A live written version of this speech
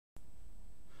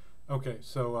Okay,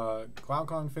 so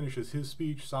Glaucon finishes his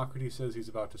speech. Socrates says he's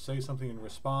about to say something in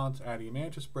response.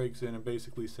 Adeimantus breaks in and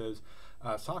basically says,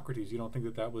 Socrates, you don't think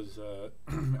that that was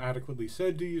adequately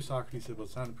said, do you? Socrates said, well,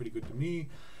 it sounded pretty good to me.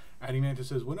 Adeimantus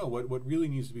says, well, no, what really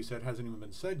needs to be said hasn't even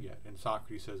been said yet. And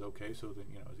Socrates says, okay, so then,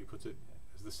 as he puts it,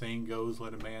 as the saying goes,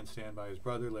 let a man stand by his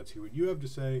brother, let's hear what you have to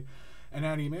say. And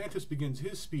Adeimantus begins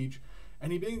his speech,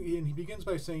 and he begins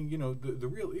by saying, the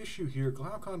real issue here,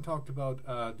 Glaucon talked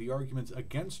about the arguments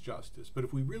against justice, but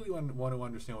if we really want to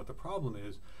understand what the problem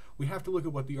is, we have to look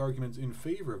at what the arguments in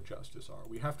favor of justice are.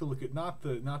 We have to look at not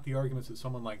the arguments that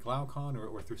someone like Glaucon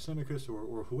or Thrasymachus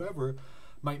or whoever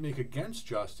might make against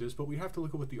justice, but we have to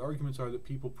look at what the arguments are that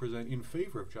people present in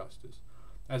favor of justice.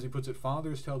 As he puts it,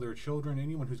 fathers tell their children,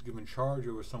 anyone who's given charge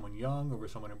over someone young, over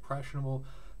someone impressionable,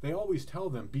 they always tell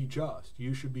them, be just.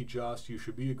 You should be just. You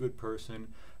should be a good person.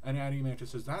 And Adeimantus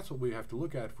says that's what we have to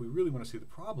look at. If we really want to see the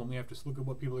problem, we have to look at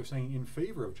what people are saying in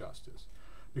favor of justice.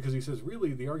 Because he says,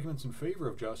 really, the arguments in favor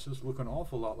of justice look an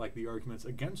awful lot like the arguments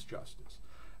against justice.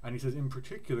 And he says, in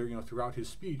particular, throughout his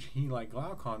speech, he, like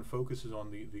Glaucon, focuses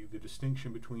on the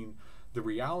distinction between the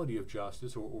reality of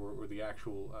justice or the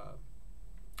actual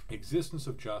existence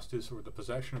of justice or the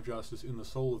possession of justice in the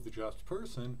soul of the just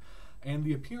person, and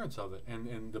the appearance of it,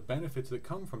 and the benefits that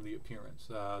come from the appearance,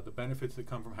 the benefits that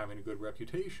come from having a good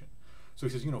reputation. So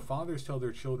he says, fathers tell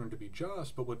their children to be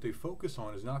just, but what they focus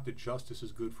on is not that justice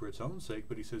is good for its own sake,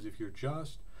 but he says if you're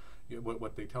just,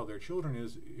 what they tell their children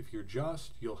is, if you're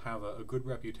just, you'll have a good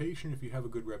reputation. If you have a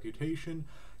good reputation,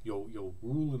 you'll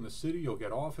rule in the city, you'll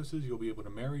get offices, you'll be able to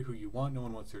marry who you want. No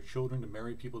one wants their children to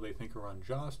marry people they think are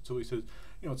unjust. So he says,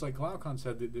 it's like Glaucon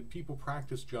said, that people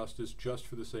practice justice just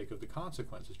for the sake of the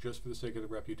consequences, just for the sake of the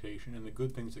reputation and the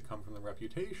good things that come from the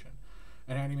reputation.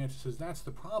 And Adeimantus says that's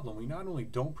the problem. We not only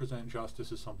don't present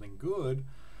justice as something good,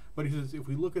 but he says if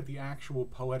we look at the actual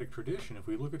poetic tradition, if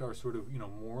we look at our sort of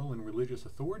moral and religious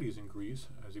authorities in Greece,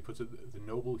 as he puts it, the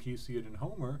noble Hesiod and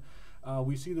Homer,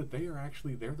 we see that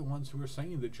they're the ones who are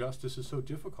saying that justice is so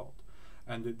difficult,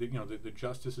 and that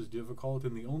justice is difficult,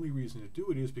 and the only reason to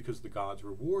do it is because the gods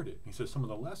reward it. He says some of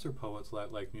the lesser poets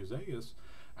like Musaeus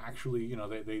actually,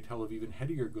 they tell of even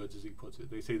headier goods, as he puts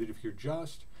it. They say that if you're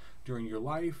just during your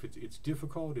life, it's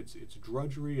difficult, it's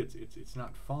drudgery, it's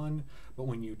not fun, but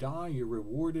when you die, you're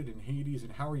rewarded in Hades.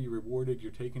 And how are you rewarded?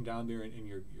 You're taken down there and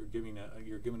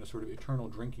you're given a sort of eternal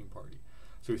drinking party.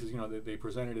 So he says, they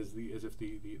present it as if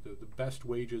the best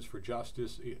wages for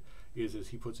justice is, as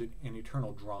he puts it, an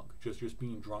eternal drunk, just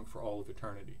being drunk for all of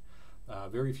eternity.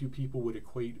 Very few people would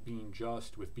equate being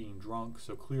just with being drunk.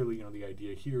 So clearly, the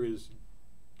idea here is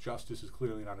justice is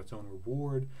clearly not its own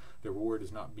reward. The reward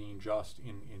is not being just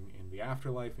in the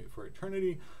afterlife for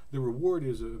eternity. The reward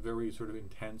is a very sort of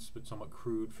intense but somewhat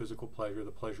crude physical pleasure,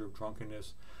 the pleasure of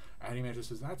drunkenness. Adeimantus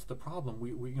says that's the problem.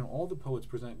 We all the poets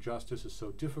present justice as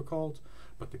so difficult,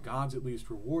 but the gods at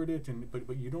least reward it.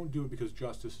 But you don't do it because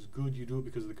justice is good. You do it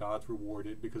because the gods reward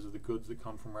it, because of the goods that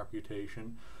come from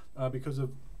reputation, because of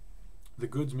the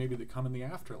goods maybe that come in the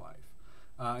afterlife.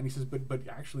 And he says, but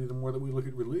actually, the more that we look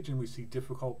at religion, we see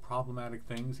difficult, problematic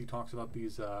things. He talks about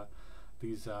these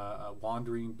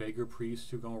wandering beggar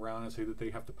priests who go around and say that they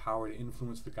have the power to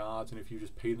influence the gods, and if you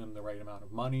just pay them the right amount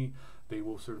of money, they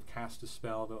will sort of cast a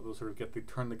spell. They'll sort of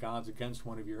turn the gods against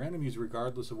one of your enemies,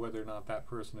 regardless of whether or not that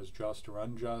person is just or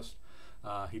unjust.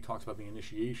 He talks about the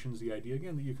initiations, the idea,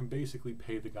 again, that you can basically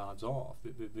pay the gods off,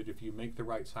 that if you make the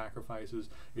right sacrifices,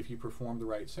 if you perform the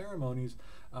right ceremonies,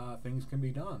 things can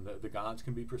be done. The gods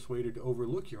can be persuaded to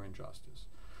overlook your injustice.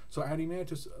 So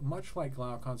Adeimantus, much like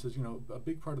Glaucon, says, a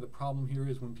big part of the problem here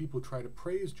is when people try to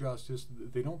praise justice,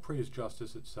 they don't praise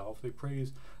justice itself, they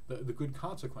praise the good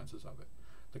consequences of it.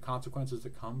 The consequences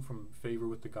that come from favor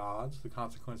with the gods, the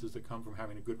consequences that come from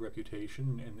having a good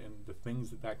reputation, and the things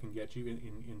that can get you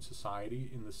in society,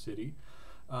 in the city.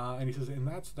 And he says, and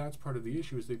that's part of the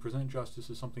issue, is they present justice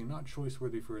as something not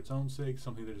choice-worthy for its own sake,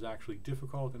 something that is actually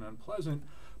difficult and unpleasant,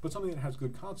 but something that has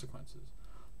good consequences.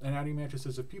 And Adeimantus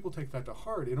says if people take that to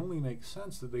heart, it only makes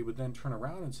sense that they would then turn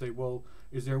around and say, well,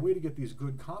 is there a way to get these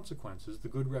good consequences, the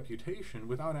good reputation,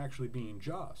 without actually being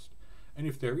just? And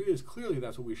if there is, clearly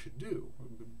that's what we should do.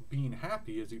 Being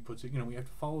happy, as he puts it, we have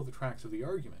to follow the tracks of the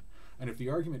argument. And if the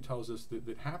argument tells us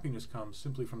that happiness comes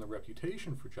simply from the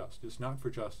reputation for justice, not for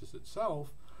justice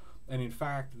itself, and in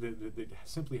fact that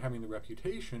simply having the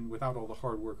reputation without all the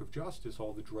hard work of justice,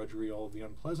 all the drudgery, all of the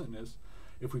unpleasantness,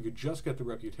 if we could just get the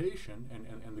reputation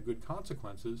and the good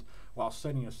consequences while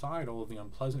setting aside all of the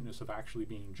unpleasantness of actually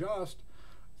being just,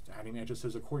 Adeimantus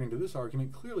says, according to this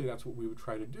argument, clearly that's what we would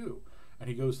try to do. And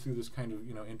he goes through this kind of,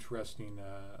 interesting,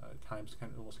 times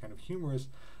almost kind of humorous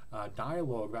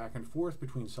dialogue back and forth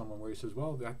between someone where he says,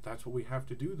 well, that's what we have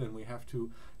to do then. We have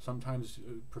to sometimes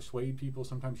persuade people,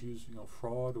 sometimes use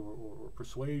fraud or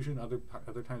persuasion,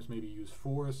 other times maybe use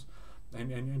force,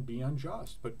 and be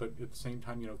unjust, but at the same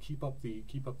time keep up the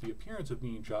appearance of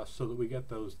being just so that we get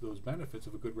those benefits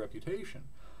of a good reputation.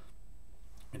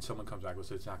 And someone comes back and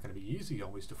says, it's not going to be easy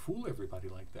always to fool everybody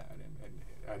like that. And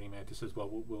Adeimantus says, well,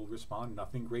 we'll respond,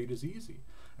 nothing great is easy.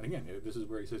 And again, this is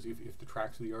where he says, if the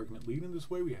tracks of the argument lead in this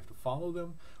way, we have to follow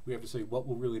them. We have to say what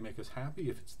will really make us happy.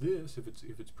 If it's this,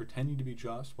 if it's pretending to be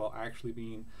just while actually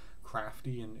being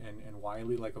crafty and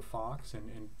wily like a fox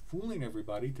and fooling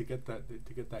everybody to get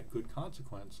that good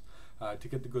consequence, to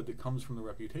get the good that comes from the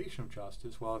reputation of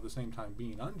justice, while at the same time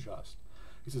being unjust.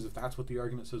 He says, if that's what the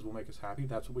argument says will make us happy,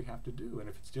 that's what we have to do. And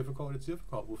if it's difficult, it's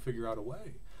difficult. We'll figure out a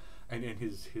way. And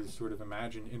his sort of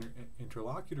imagined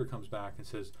interlocutor comes back and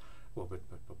says, well, but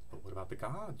what about the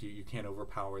gods? You can't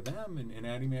overpower them. And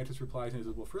Adeimantus replies and he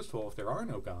says, well, first of all, if there are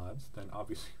no gods, then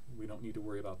obviously we don't need to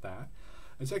worry about that.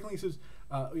 And secondly, he says,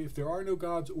 if there are no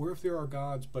gods, or if there are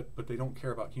gods, but they don't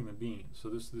care about human beings. So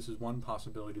this is one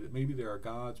possibility, that maybe there are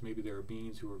gods, maybe there are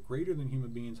beings who are greater than human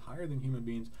beings, higher than human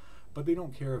beings, but they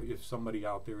don't care if somebody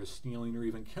out there is stealing or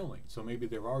even killing. So maybe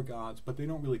there are gods, but they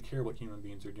don't really care what human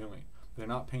beings are doing. They're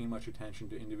not paying much attention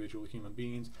to individual human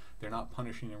beings. They're not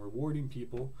punishing and rewarding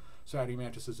people. So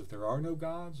Adeimantus says, if there are no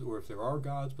gods, or if there are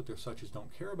gods, but they're such as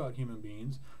don't care about human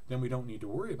beings, then we don't need to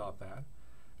worry about that.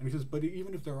 And he says, but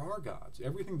even if there are gods,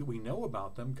 everything that we know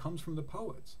about them comes from the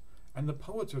poets. And the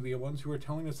poets are the ones who are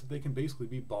telling us that they can basically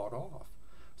be bought off.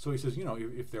 So he says,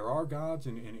 if there are gods,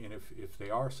 and if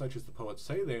they are such as the poets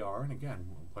say they are, and again,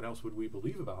 what else would we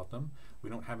believe about them?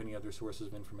 We don't have any other sources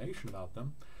of information about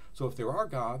them. So if there are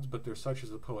gods, but they're such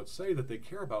as the poets say, that they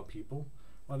care about people,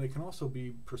 well, they can also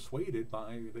be persuaded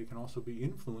they can also be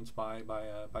influenced by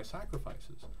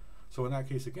sacrifices. So in that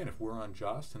case, again, if we're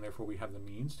unjust and therefore we have the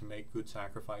means to make good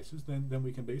sacrifices, then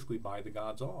we can basically buy the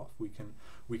gods off. We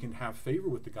can have favor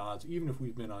with the gods even if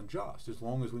we've been unjust. As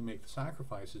long as we make the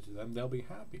sacrifices to them, they'll be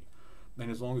happy.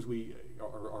 And as long as we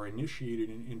are initiated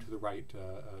into the right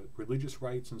religious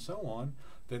rites and so on,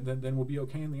 then we'll be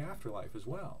okay in the afterlife as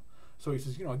well. So he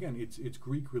says, again, it's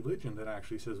Greek religion that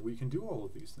actually says we can do all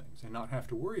of these things and not have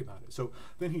to worry about it. So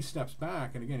then he steps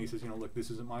back, and again, he says, look, this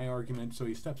isn't my argument. So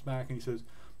he steps back and he says,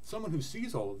 someone who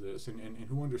sees all of this and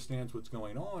who understands what's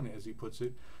going on, as he puts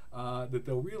it, that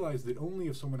they'll realize that only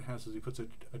if someone has, as he puts it,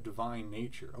 a divine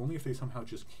nature, only if they somehow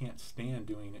just can't stand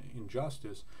doing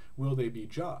injustice, will they be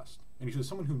just. And he says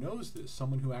someone who knows this,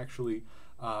 someone who actually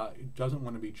doesn't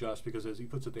want to be just because, as he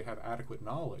puts it, they have adequate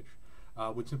knowledge,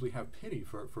 would simply have pity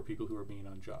for people who are being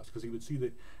unjust, because he would see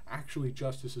that actually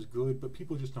justice is good, but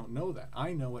people just don't know that.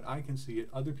 I know it, I can see it,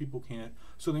 other people can't,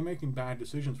 so they're making bad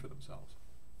decisions for themselves.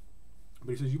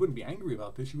 But he says you wouldn't be angry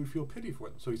about this, you would feel pity for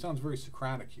them. So he sounds very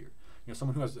Socratic here.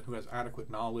 Someone who has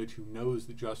adequate knowledge, who knows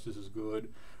that justice is good,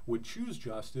 would choose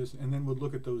justice, and then would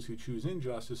look at those who choose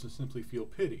injustice and simply feel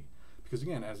pity. Because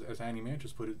again, as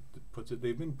Adeimantus puts it,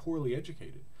 they've been poorly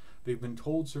educated. They've been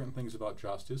told certain things about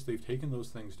justice, they've taken those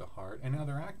things to heart, and now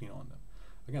they're acting on them.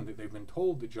 Again, they've been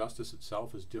told that justice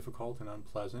itself is difficult and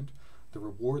unpleasant. The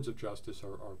rewards of justice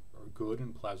are good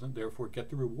and pleasant, therefore get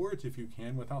the rewards if you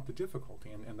can without the difficulty,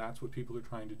 and that's what people are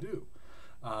trying to do.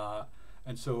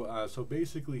 And so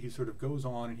basically he sort of goes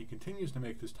on and he continues to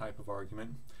make this type of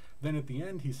argument. Then at the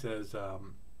end he says,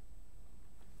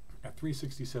 at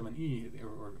 367e,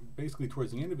 or basically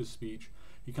towards the end of his speech,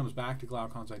 he comes back to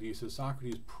Glaucon's idea. He says,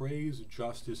 Socrates, praise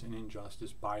justice and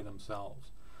injustice by themselves.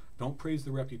 Don't praise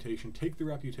the reputation, take the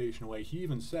reputation away. He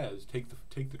even says, take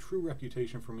the true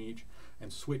reputation from each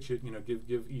and switch it,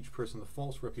 give each person the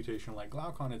false reputation like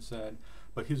Glaucon had said,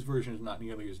 but his version is not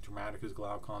nearly as dramatic as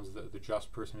Glaucon's. The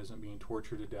just person isn't being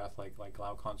tortured to death like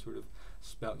Glaucon sort of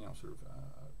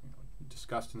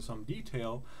discussed in some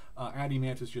detail.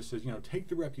 Adeimantus just says, take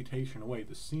the reputation away,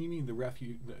 the seeming,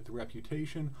 the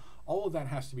reputation, all of that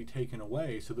has to be taken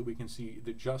away so that we can see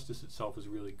that justice itself is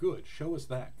really good. Show us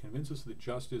that. Convince us that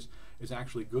justice is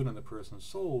actually good in the person's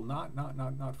soul,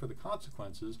 not for the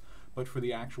consequences, but for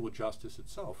the actual justice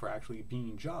itself, for actually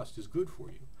being just is good for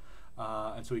you.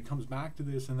 And so he comes back to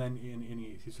this, and then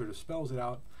he sort of spells it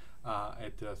out.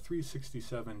 At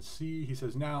 367c, he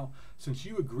says, now, since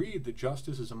you agreed that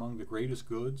justice is among the greatest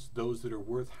goods, those that are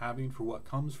worth having for what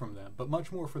comes from them, but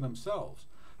much more for themselves,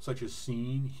 such as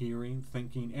seeing, hearing,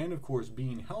 thinking, and of course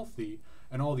being healthy,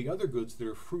 and all the other goods that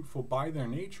are fruitful by their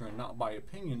nature and not by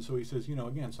opinion. So he says,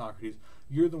 again, Socrates,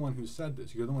 you're the one who said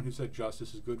this. You're the one who said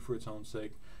justice is good for its own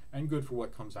sake and good for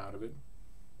what comes out of it.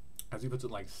 As he puts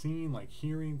it, like seeing, like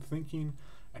hearing, thinking,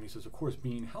 And he says, of course,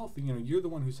 being healthy, you're the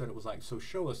one who said it was like, so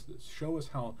show us this. Show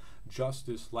us how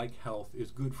justice, like health,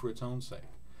 is good for its own sake.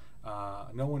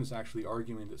 No one is actually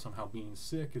arguing that somehow being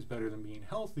sick is better than being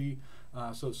healthy.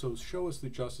 So show us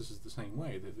that justice is the same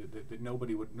way. That no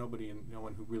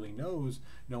one who really knows,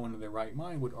 no one in their right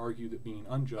mind would argue that being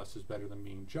unjust is better than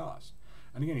being just.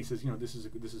 And again, he says, this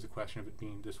is a question of it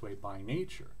being this way by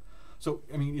nature. So,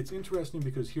 it's interesting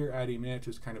because here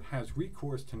Adeimantus kind of has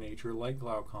recourse to nature, like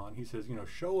Glaucon. He says,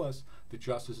 show us that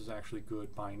justice is actually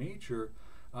good by nature.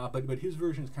 But his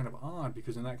version is kind of odd,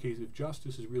 because in that case, if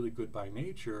justice is really good by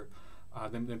nature,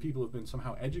 then people have been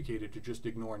somehow educated to just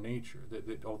ignore nature.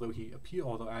 That although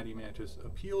Adeimantus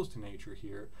appeals to nature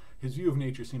here, his view of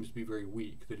nature seems to be very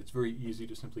weak. That it's very easy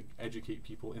to simply educate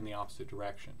people in the opposite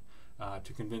direction,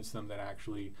 to convince them that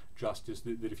actually justice,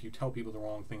 that if you tell people the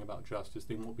wrong thing about justice,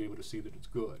 they won't be able to see that it's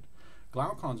good.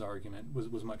 Glaucon's argument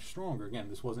was much stronger. Again,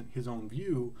 this wasn't his own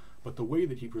view, but the way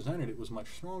that he presented it was much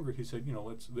stronger. He said,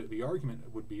 the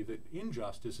argument would be that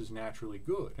injustice is naturally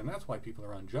good, and that's why people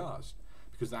are unjust,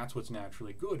 because that's what's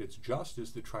naturally good. It's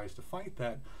justice that tries to fight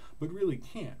that, but really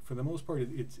can't. For the most part,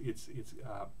 it's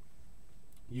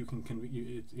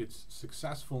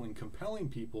successful in compelling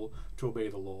people to obey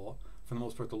the law. For the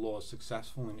most part, the law is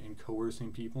successful in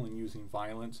coercing people and using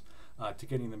violence to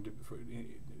getting them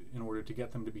in order to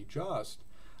get them to be just.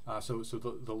 So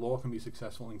the law can be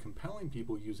successful in compelling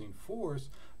people using force,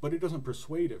 but it doesn't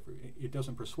persuade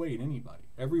anybody.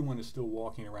 Everyone is still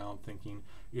walking around thinking,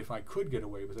 if I could get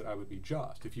away with it, I would be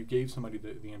just. If you gave somebody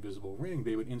the invisible ring,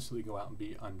 they would instantly go out and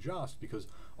be unjust, because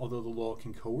although the law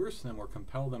can coerce them or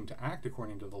compel them to act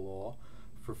according to the law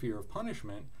for fear of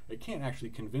punishment, it can't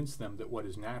actually convince them that what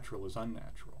is natural is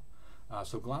unnatural.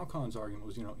 So Glaucon's argument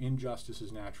was, injustice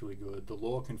is naturally good. The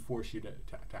law can force you to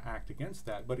act against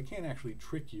that, but it can't actually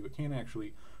trick you. It can't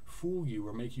actually fool you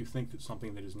or make you think that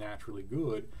something that is naturally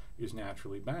good is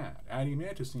naturally bad.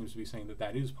 Adeimantus seems to be saying that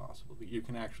that is possible, that you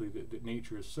can actually, that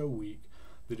nature is so weak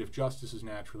that if justice is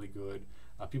naturally good,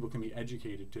 people can be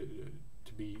educated to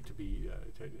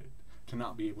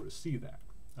not be able to see that.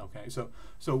 Okay, so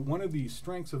one of the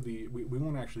strengths of we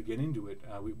won't actually get into it,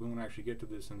 we won't actually get to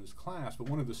this in this class, but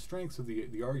one of the strengths of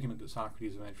the argument that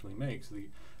Socrates eventually makes, the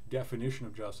definition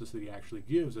of justice that he actually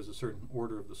gives as a certain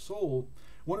order of the soul,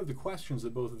 one of the questions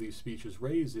that both of these speeches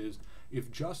raise is, if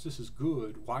justice is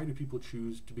good, why do people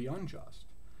choose to be unjust?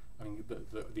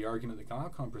 The argument that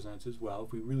Glaucon presents is, well,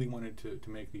 if we really wanted to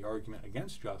make the argument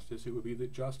against justice, it would be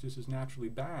that justice is naturally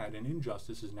bad and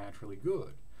injustice is naturally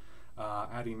good.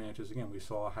 Adeimantus, again, we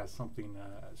saw, has something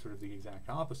sort of the exact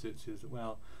opposite. Says that,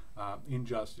 well,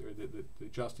 the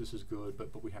justice is good,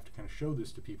 but we have to kind of show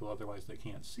this to people, otherwise they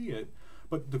can't see it.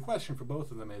 But the question for both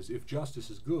of them is, if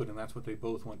justice is good, and that's what they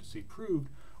both want to see proved,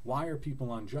 why are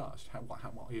people unjust?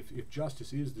 If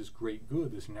justice is this great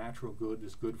good, this natural good,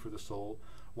 this good for the soul,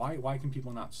 why can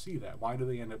people not see that? Why do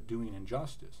they end up doing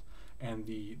injustice? And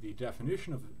the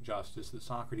definition of justice that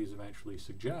Socrates eventually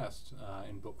suggests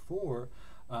in Book 4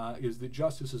 is that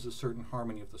justice is a certain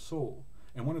harmony of the soul.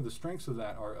 And one of the strengths of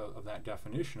that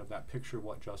definition, of that picture of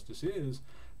what justice is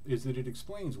that it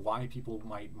explains why people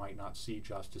might not see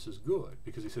justice as good.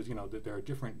 Because he says, that there are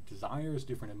different desires,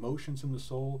 different emotions in the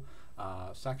soul,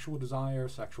 sexual desire,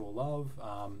 sexual love,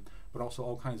 but also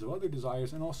all kinds of other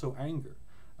desires, and also anger.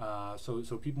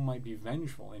 So people might be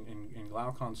vengeful. In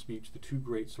Glaucon's speech, the two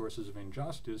great sources of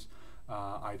injustice,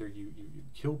 either you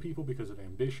kill people because of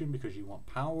ambition, because you want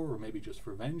power, or maybe just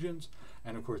for vengeance.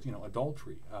 And of course,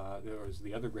 adultery. There is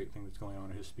the other great thing that's going on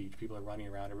in his speech. People are running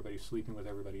around, everybody's sleeping with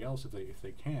everybody else if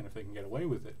they can get away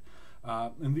with it.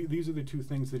 And these are the two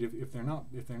things that if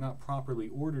they're not properly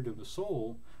ordered in the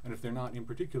soul, and if they're not, in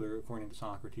particular, according to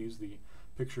Socrates, the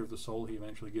picture of the soul he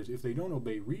eventually gives, if they don't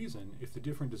obey reason, if the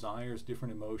different desires,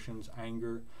 different emotions,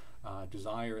 anger,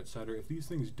 desire, etc., if these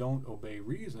things don't obey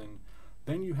reason,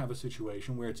 then you have a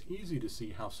situation where it's easy to see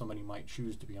how somebody might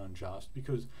choose to be unjust,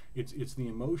 because it's the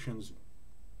emotions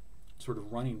sort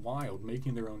of running wild,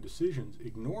 making their own decisions,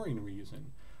 ignoring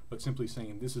reason, but simply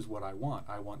saying, this is what I want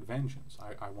vengeance,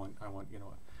 I want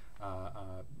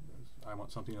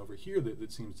something over here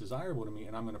that seems desirable to me,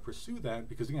 and I'm going to pursue that,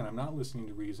 because again, I'm not listening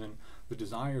to reason. The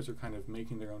desires are kind of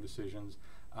making their own decisions,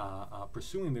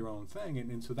 pursuing their own thing,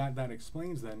 and so that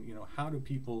explains then, how do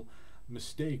people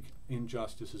mistake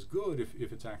injustice as good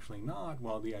if it's actually not?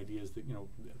 Well, the idea is that,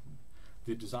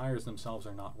 the desires themselves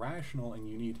are not rational, and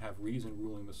you need to have reason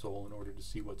ruling the soul in order to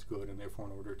see what's good, and therefore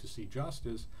in order to see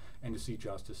justice, and to see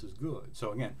justice as good.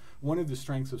 So again, one of the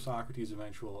strengths of Socrates'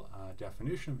 eventual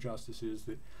definition of justice is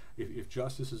that if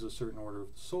justice is a certain order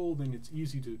of the soul, then it's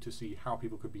easy to see how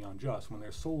people could be unjust. When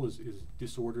their soul is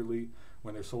disorderly,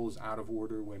 when their soul is out of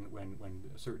order, when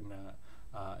certain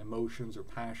emotions or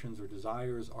passions or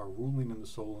desires are ruling in the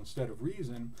soul instead of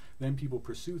reason, then people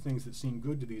pursue things that seem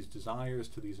good to these desires,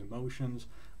 to these emotions,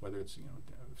 whether it's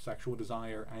sexual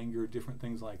desire, anger, different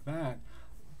things like that.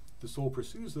 The soul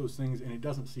pursues those things and it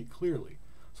doesn't see clearly.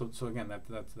 So again,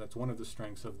 that's one of the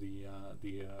strengths of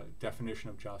the definition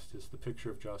of justice, the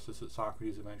picture of justice that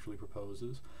Socrates eventually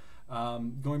proposes.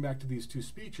 Going back to these two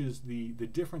speeches, the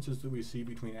differences that we see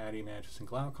between Adeimantus and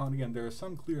Glaucon, again, there are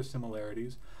some clear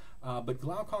similarities. But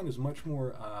Glaucon is much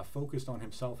more focused on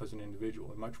himself as an individual,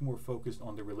 and much more focused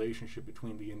on the relationship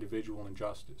between the individual and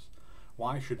justice.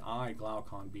 Why should I,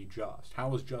 Glaucon, be just?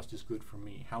 How is justice good for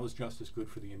me? How is justice good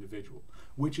for the individual?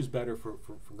 Which is better for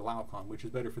Glaucon? Which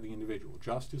is better for the individual,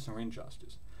 justice or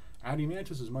injustice?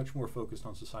 Adeimantus is much more focused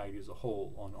on society as a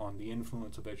whole, on the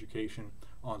influence of education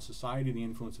on society, the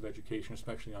influence of education,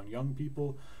 especially on young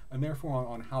people, and therefore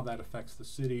on how that affects the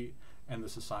city and the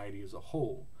society as a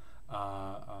whole.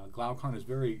 Glaucon is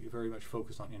very much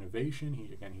focused on innovation.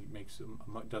 He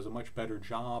does a much better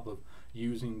job of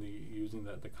using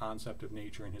the concept of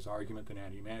nature in his argument than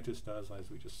Adeimantus does. As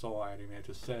we just saw,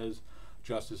 Adeimantus says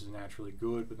justice is naturally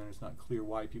good, but then it's not clear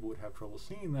why people would have trouble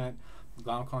seeing that.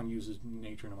 Glaucon uses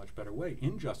nature in a much better way.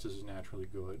 Injustice is naturally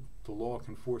good. The law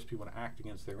can force people to act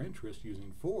against their interest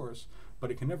using force, but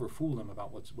it can never fool them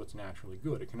about what's naturally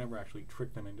good. It can never actually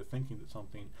trick them into thinking that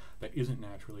something that isn't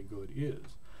naturally good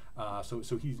is.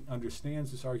 So he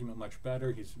understands this argument much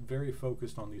better. He's very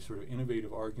focused on these sort of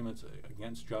innovative arguments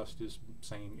against justice,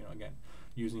 saying, again,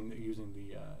 using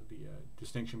the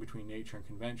distinction between nature and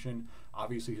convention.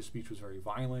 Obviously, his speech was very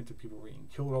violent. People were being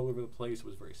killed all over the place. It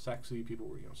was very sexy. People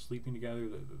were, sleeping together,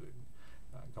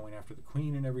 going after the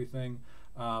queen and everything.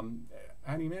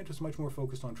 Adeimantus much more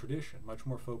focused on tradition, much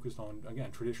more focused on,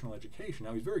 again, traditional education.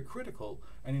 Now, he's very critical,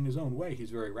 and in his own way, he's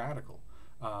very radical.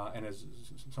 And as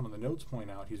some of the notes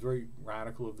point out, he's very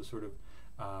radical of the sort of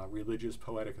religious,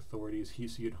 poetic authorities,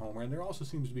 Hesiod, Homer, and there also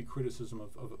seems to be criticism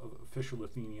of official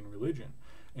Athenian religion,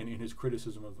 and in his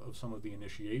criticism of some of the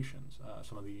initiations,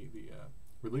 some of the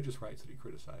religious rites that he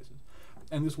criticizes.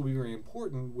 And this will be very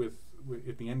important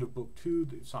at the end of Book 2,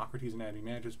 Socrates and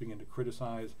Adeimantus begin to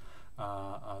criticize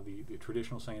the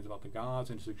traditional sayings about the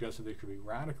gods and to suggest that they could be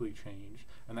radically changed,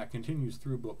 and that continues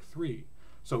through Book 3.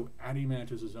 So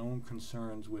Adeimantus' own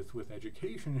concerns with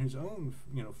education and his own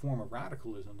form of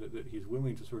radicalism that he's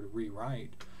willing to sort of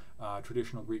rewrite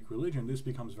traditional Greek religion, this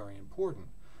becomes very important.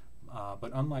 But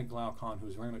unlike Glaucon, who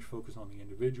is very much focused on the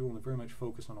individual and very much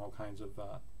focused on all kinds of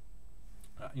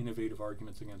innovative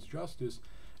arguments against justice,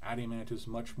 Adeimantus is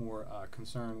much more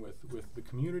concerned with the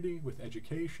community, with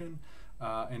education,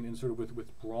 and sort of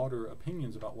with broader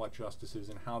opinions about what justice is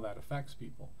and how that affects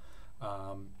people.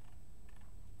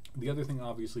 The other thing,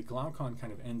 obviously, Glaucon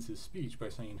kind of ends his speech by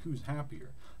saying, who's happier?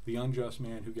 The unjust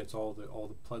man who gets all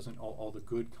the pleasant, all the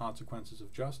good consequences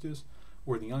of justice,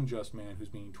 or the unjust man who's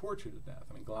being tortured to death?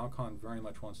 I mean, Glaucon very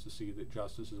much wants to see that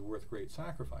justice is worth great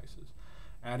sacrifices.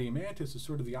 Adeimantus is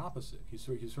sort of the opposite. He's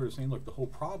sort of saying, look, the whole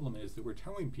problem is that we're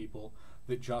telling people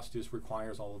that justice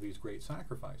requires all of these great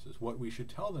sacrifices. What we should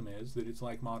tell them is that it's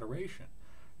like moderation.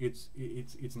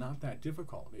 It's not that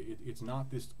difficult. It's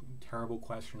not this terrible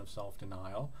question of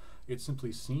self-denial. It's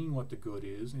simply seeing what the good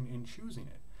is and choosing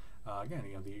it. Again,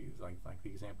 like the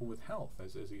example with health. I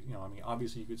mean,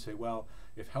 obviously you could say, well,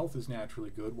 if health is naturally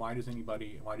good, why does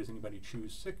anybody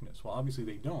choose sickness? Well, obviously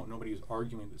they don't. Nobody is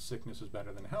arguing that sickness is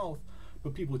better than health,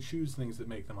 but people choose things that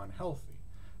make them unhealthy.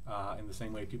 In the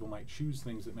same way, people might choose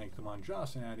things that make them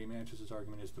unjust. And Adeimantus'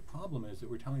 argument is the problem is that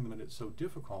we're telling them that it's so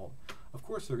difficult. Of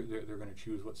course, they're going to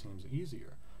choose what seems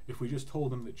easier. If we just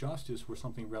told them that justice were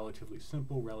something relatively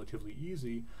simple, relatively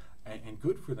easy, and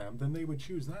good for them, then they would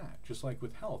choose that. Just like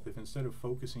with health, if instead of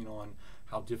focusing on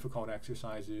how difficult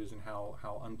exercise is and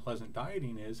how unpleasant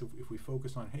dieting is, if we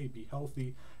focus on, hey, be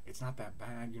healthy, it's not that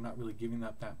bad, you're not really giving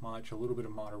up that much, a little bit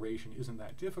of moderation isn't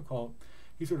that difficult,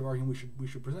 he's sort of arguing we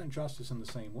should present justice in the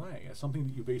same way, as something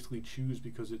that you basically choose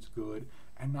because it's good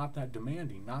and not that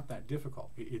demanding, not that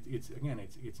difficult.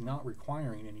 It's not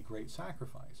requiring any great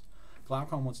sacrifice.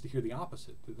 Glaucon wants to hear the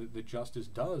opposite, that justice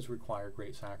does require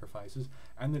great sacrifices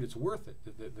and that it's worth it,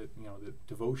 that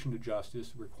devotion to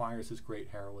justice requires this great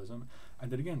heroism,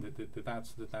 and that again,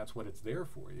 that's what it's there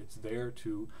for. It's there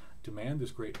to demand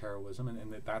this great heroism,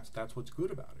 and that's what's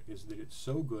good about it, is that it's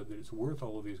so good that it's worth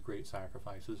all of these great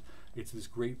sacrifices. It's this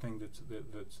great thing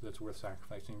that's worth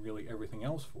sacrificing really everything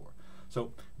else for.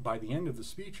 So by the end of the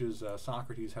speeches,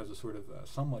 Socrates has a sort of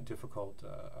somewhat difficult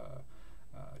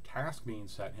task being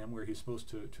set him, where he's supposed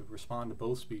to respond to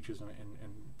both speeches and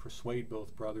persuade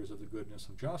both brothers of the goodness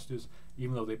of justice,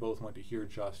 even though they both want to hear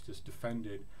justice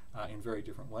defended in very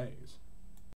different ways.